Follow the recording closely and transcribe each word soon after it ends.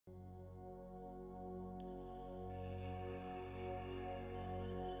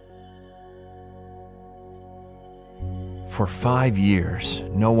For 5 years,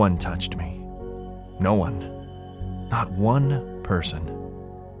 no one touched me. No one. Not one person.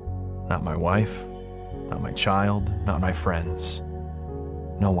 Not my wife, not my child, not my friends.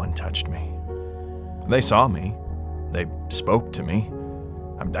 No one touched me. They saw me. They spoke to me.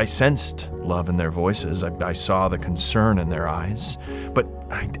 I sensed love in their voices. I saw the concern in their eyes. But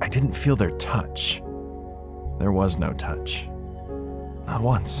I didn't feel their touch. There was no touch. Not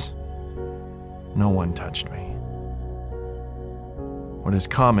once. No one touched me. What is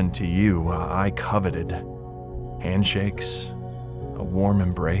common to you, I coveted. Handshakes, a warm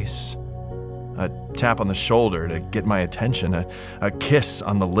embrace, a tap on the shoulder to get my attention, a kiss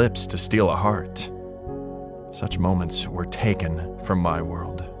on the lips to steal a heart. Such moments were taken from my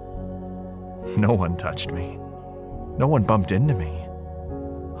world. No one touched me. No one bumped into me.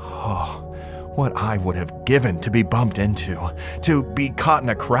 Oh, what I would have given to be bumped into, to be caught in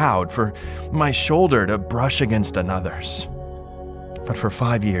a crowd, for my shoulder to brush against another's. But for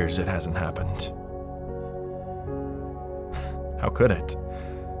 5 years, it hasn't happened. How could it?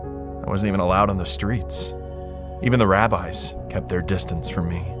 I wasn't even allowed on the streets. Even the rabbis kept their distance from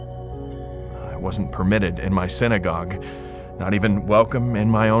me. I wasn't permitted in my synagogue, not even welcome in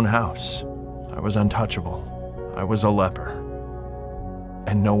my own house. I was untouchable. I was a leper.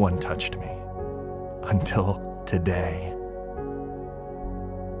 And no one touched me. Until today.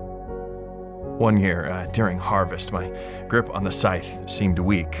 One year, during harvest, my grip on the scythe seemed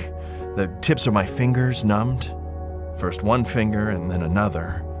weak. The tips of my fingers numbed. First one finger and then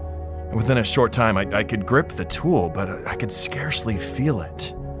another. And within a short time, I could grip the tool, but I could scarcely feel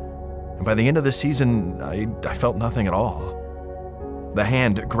it. And by the end of the season, I felt nothing at all. The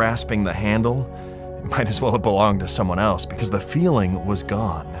hand grasping the handle might as well have belonged to someone else because the feeling was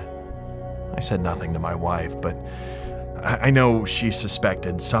gone. I said nothing to my wife, but I know she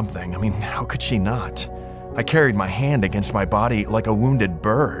suspected something. I mean, how could she not? I carried my hand against my body like a wounded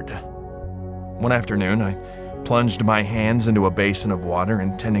bird. One afternoon, I plunged my hands into a basin of water,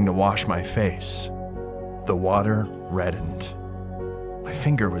 intending to wash my face. The water reddened. My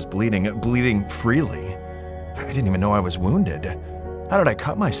finger was bleeding freely. I didn't even know I was wounded. How did I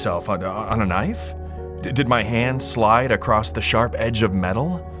cut myself? On a knife? Did my hand slide across the sharp edge of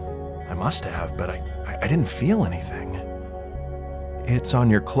metal? I must have, but I didn't feel anything. "It's on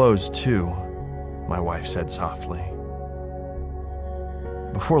your clothes, too," my wife said softly.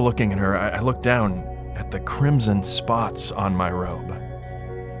 Before looking at her, I looked down at the crimson spots on my robe.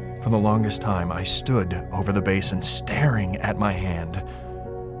 For the longest time, I stood over the basin, staring at my hand.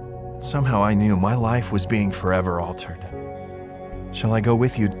 Somehow I knew my life was being forever altered. "Shall I go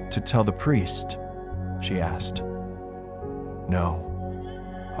with you to tell the priest?" she asked. "No,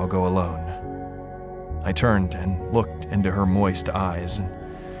 I'll go alone." I turned and looked into her moist eyes, and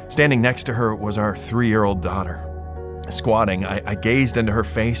standing next to her was our 3-year-old daughter. Squatting, I gazed into her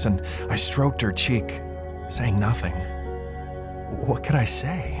face and I stroked her cheek, saying nothing. What could I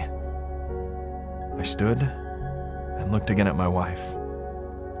say? I stood and looked again at my wife.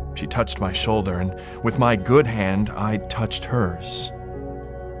 She touched my shoulder, and with my good hand, I touched hers.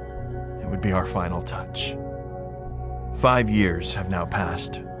 It would be our final touch. 5 years have now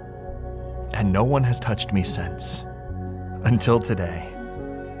passed, and no one has touched me since. Until today.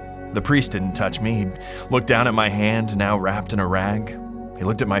 The priest didn't touch me. He looked down at my hand, now wrapped in a rag. He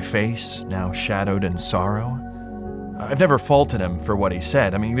looked at my face, now shadowed in sorrow. I've never faulted him for what he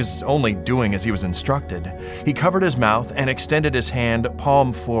said. I mean, he was only doing as he was instructed. He covered his mouth and extended his hand,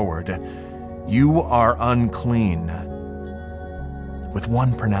 palm forward. "You are unclean." With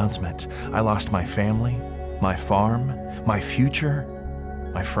one pronouncement, I lost my family, my farm, my future,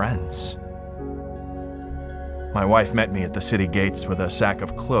 my friends. My wife met me at the city gates with a sack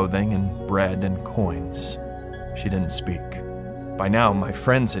of clothing and bread and coins. She didn't speak. By now, my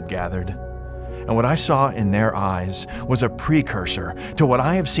friends had gathered, and what I saw in their eyes was a precursor to what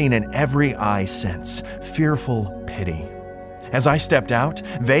I have seen in every eye since: fearful pity. As I stepped out,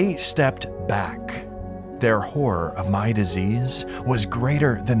 they stepped back. Their horror of my disease was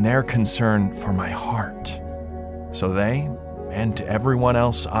greater than their concern for my heart. So they, and everyone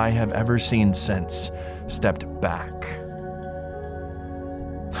else I have ever seen since, stepped back.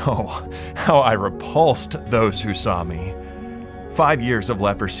 Oh, how I repulsed those who saw me. 5 years of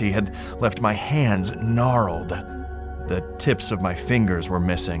leprosy had left my hands gnarled. The tips of my fingers were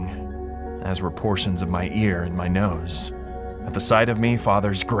missing, as were portions of my ear and my nose. At the sight of me,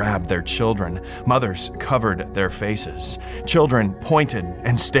 fathers grabbed their children. Mothers covered their faces. Children pointed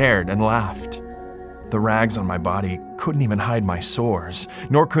and stared and laughed. The rags on my body couldn't even hide my sores,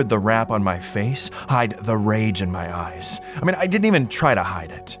 nor could the wrap on my face hide the rage in my eyes. I mean, I didn't even try to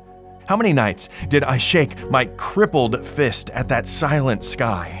hide it. How many nights did I shake my crippled fist at that silent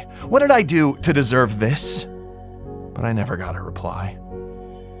sky? What did I do to deserve this? But I never got a reply.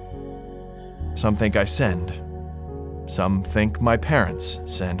 Some think I sinned. Some think my parents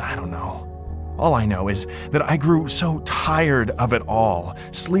sinned. I don't know. All I know is that I grew so tired of it all,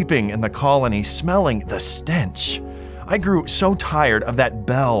 sleeping in the colony, smelling the stench. I grew so tired of that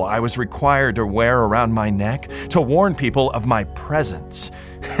bell I was required to wear around my neck to warn people of my presence,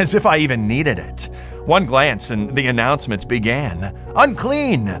 as if I even needed it. One glance and the announcements began.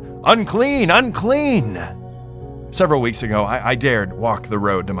 Unclean! Unclean! Unclean! Several weeks ago, I dared walk the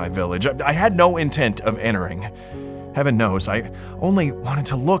road to my village. I had no intent of entering. Heaven knows, I only wanted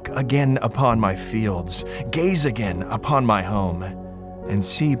to look again upon my fields, gaze again upon my home, and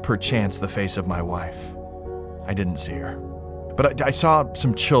see perchance the face of my wife. I didn't see her, but I saw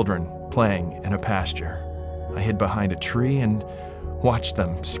some children playing in a pasture. I hid behind a tree and watched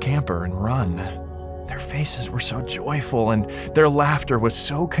them scamper and run. Their faces were so joyful and their laughter was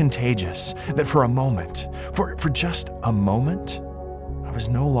so contagious that for a moment, for just a moment, I was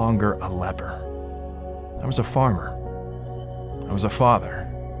no longer a leper. I was a farmer. I was a father.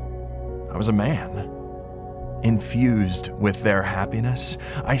 I was a man. Infused with their happiness,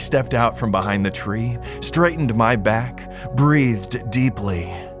 I stepped out from behind the tree, straightened my back, breathed deeply,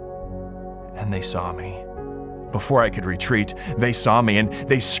 and they saw me. Before I could retreat, they saw me and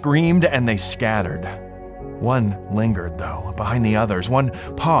they screamed and they scattered. One lingered, though, behind the others. One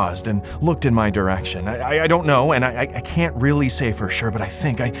paused and looked in my direction. I don't know, and I can't really say for sure, but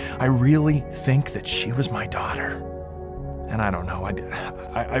I really think that she was my daughter. And I don't know,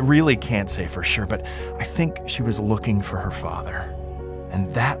 I really can't say for sure, but I think she was looking for her father. And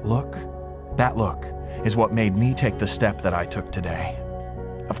that look is what made me take the step that I took today.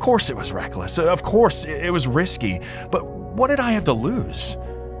 Of course it was reckless, of course it was risky, but what did I have to lose?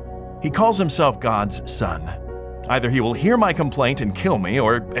 He calls himself God's son. Either he will hear my complaint and kill me,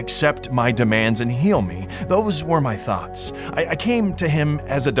 or accept my demands and heal me. Those were my thoughts. I came to him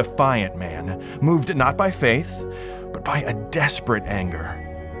as a defiant man, moved not by faith, but by a desperate anger.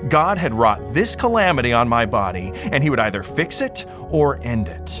 God had wrought this calamity on my body, and he would either fix it or end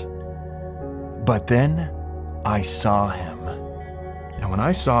it. But then I saw him. And when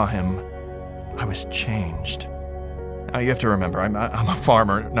I saw him, I was changed. Now you have to remember, I'm a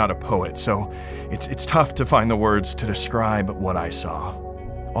farmer, not a poet, so it's tough to find the words to describe what I saw.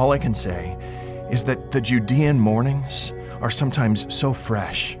 All I can say is that the Judean mornings are sometimes so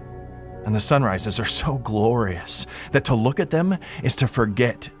fresh, and the sunrises are so glorious, that to look at them is to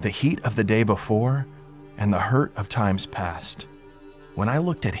forget the heat of the day before and the hurt of times past. When I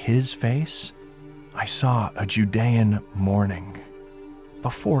looked at his face, I saw a Judean morning.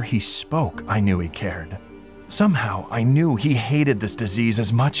 Before he spoke, I knew he cared. Somehow, I knew he hated this disease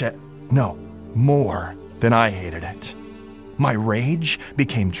as much as, no, more than I hated it. My rage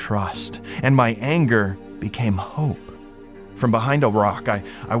became trust, and my anger became hope. From behind a rock,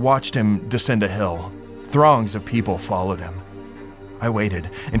 I watched him descend a hill. Throngs of people followed him. I waited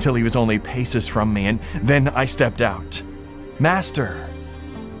until he was only paces from me, and then I stepped out. "Master!"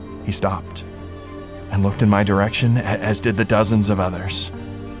 He stopped and looked in my direction, as did the dozens of others.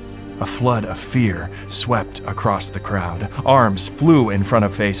 A flood of fear swept across the crowd. Arms flew in front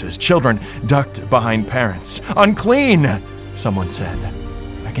of faces. Children ducked behind parents. "Unclean!" someone said.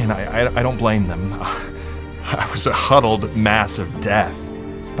 Again, I don't blame them. I was a huddled mass of death,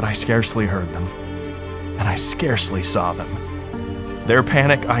 but I scarcely heard them, and I scarcely saw them. Their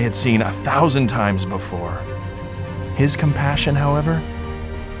panic I had seen 1,000 times before. His compassion, however,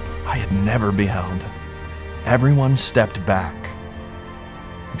 I had never beheld. Everyone stepped back,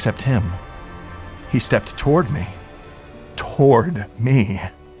 except him. He stepped toward me. Toward me.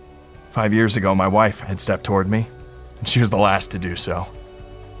 5 years ago, my wife had stepped toward me, and she was the last to do so.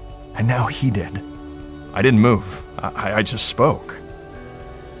 And now he did. I didn't move. I just spoke.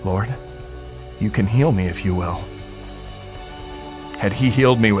 "Lord, you can heal me if you will." Had he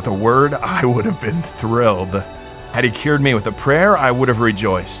healed me with a word, I would have been thrilled. Had he cured me with a prayer, I would have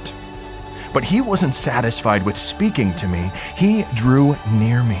rejoiced. But he wasn't satisfied with speaking to me. He drew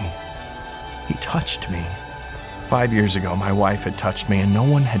near me. He touched me. 5 years ago, my wife had touched me, and no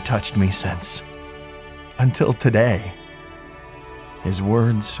one had touched me since. Until today. His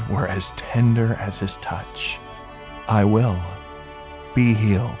words were as tender as his touch. "I will be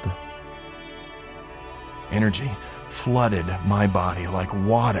healed." Energy flooded my body like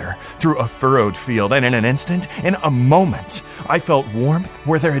water through a furrowed field, and in an instant, in a moment, I felt warmth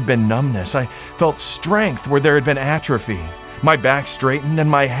where there had been numbness. I felt strength where there had been atrophy. My back straightened and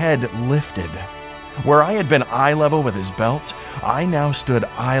my head lifted. Where I had been eye level with his belt, I now stood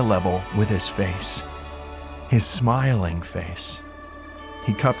eye level with his face. His smiling face.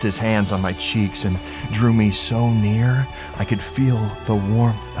 He cupped his hands on my cheeks and drew me so near I could feel the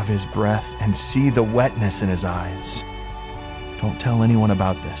warmth of his breath and see the wetness in his eyes. Don't tell anyone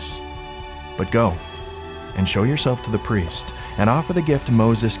about this, but go and show yourself to the priest and offer the gift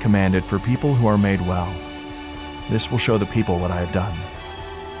Moses commanded for people who are made well. This will show the people what I have done.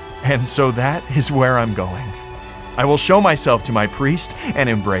 And so that is where I'm going. I will show myself to my priest and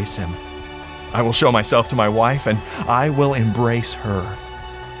embrace him. I will show myself to my wife and I will embrace her.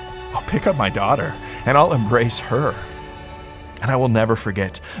 I'll pick up my daughter and I'll embrace her. And I will never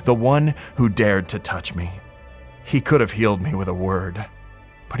forget the one who dared to touch me. He could have healed me with a word,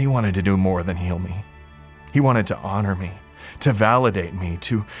 but he wanted to do more than heal me. He wanted to honor me, to validate me,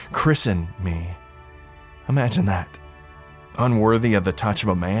 to christen me. Imagine that. Unworthy of the touch of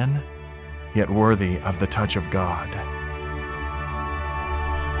a man, yet worthy of the touch of God.